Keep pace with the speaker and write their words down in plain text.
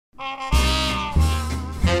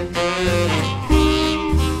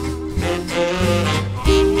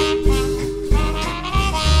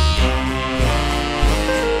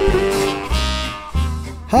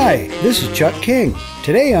Hi, this is Chuck King.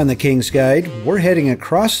 Today on the King's Guide, we're heading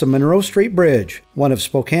across the Monroe Street Bridge, one of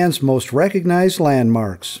Spokane's most recognized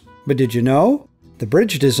landmarks. But did you know? The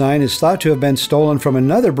bridge design is thought to have been stolen from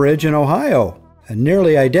another bridge in Ohio. A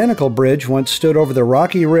nearly identical bridge once stood over the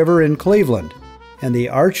Rocky River in Cleveland, and the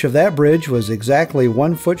arch of that bridge was exactly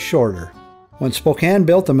 1 foot shorter. When Spokane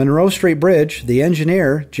built the Monroe Street Bridge, the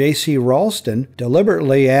engineer, J.C. Ralston,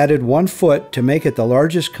 deliberately added 1 foot to make it the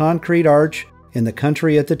largest concrete arch in the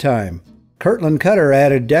country at the time. Kirtland Cutter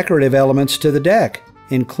added decorative elements to the deck,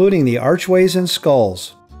 including the archways and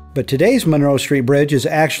skulls. But today's Monroe Street Bridge is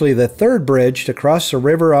actually the third bridge to cross the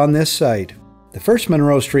river on this site. The first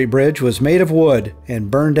Monroe Street Bridge was made of wood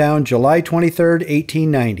and burned down July 23,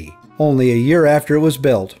 1890, only a year after it was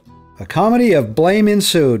built. A comedy of blame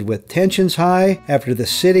ensued, with tensions high after the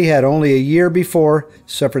city had only a year before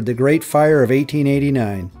suffered the Great Fire of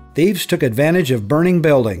 1889. Thieves took advantage of burning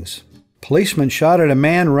buildings. Policemen shot at a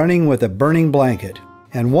man running with a burning blanket,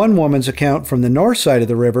 and one woman's account from the north side of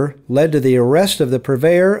the river led to the arrest of the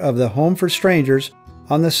purveyor of the Home for Strangers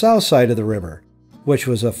on the south side of the river, which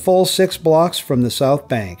was a full 6 blocks from the south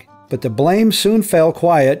bank. But the blame soon fell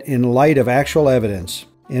quiet in light of actual evidence.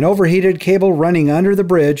 An overheated cable running under the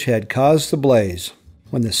bridge had caused the blaze.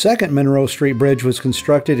 When the second Monroe Street Bridge was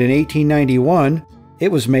constructed in 1891,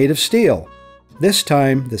 it was made of steel. This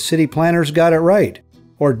time, the city planners got it right.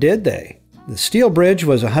 Or did they? The steel bridge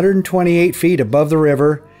was 128 feet above the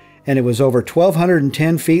river, and it was over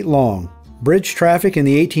 1,210 feet long. Bridge traffic in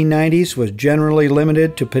the 1890s was generally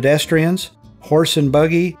limited to pedestrians, horse and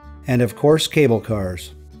buggy, and of course cable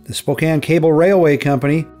cars. The Spokane Cable Railway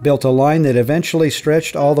Company built a line that eventually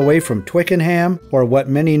stretched all the way from Twickenham, or what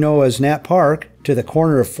many know as Knapp Park, to the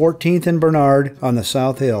corner of 14th and Bernard on the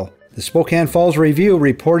South Hill. The Spokane Falls Review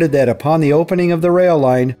reported that upon the opening of the rail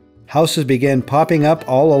line, houses began popping up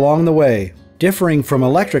all along the way. Differing from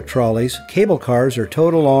electric trolleys, cable cars are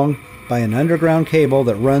towed along by an underground cable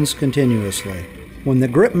that runs continuously. When the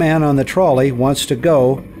grip man on the trolley wants to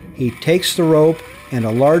go, he takes the rope and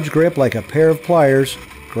a large grip like a pair of pliers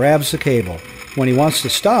grabs the cable. When he wants to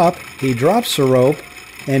stop, he drops the rope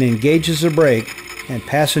and engages the brake, and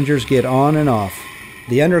passengers get on and off.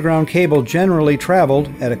 The underground cable generally traveled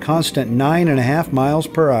at a constant 9.5 miles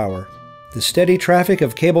per hour. The steady traffic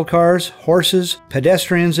of cable cars, horses,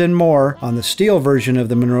 pedestrians, and more on the steel version of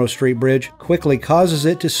the Monroe Street Bridge quickly causes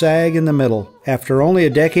it to sag in the middle. After only a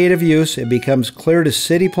decade of use, it becomes clear to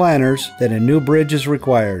city planners that a new bridge is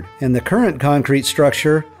required, and the current concrete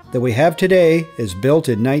structure that we have today is built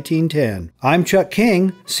in 1910. I'm Chuck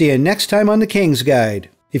King. See you next time on the King's Guide.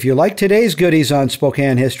 If you like today's goodies on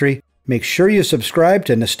Spokane history, make sure you subscribe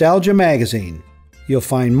to Nostalgia Magazine. You'll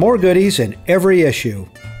find more goodies in every issue.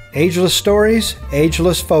 Ageless stories,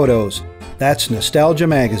 ageless photos. That's Nostalgia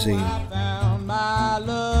Magazine. I found my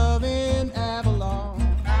love in Avalon,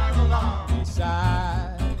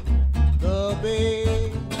 beside the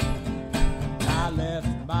bay. I left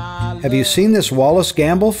my Have you seen this Wallace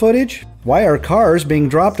Gamble footage? Why are cars being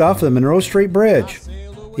dropped off the Monroe Street Bridge?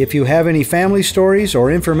 If you have any family stories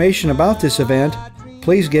or information about this event,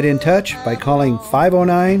 please get in touch by calling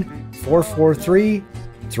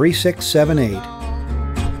 509-443-3678.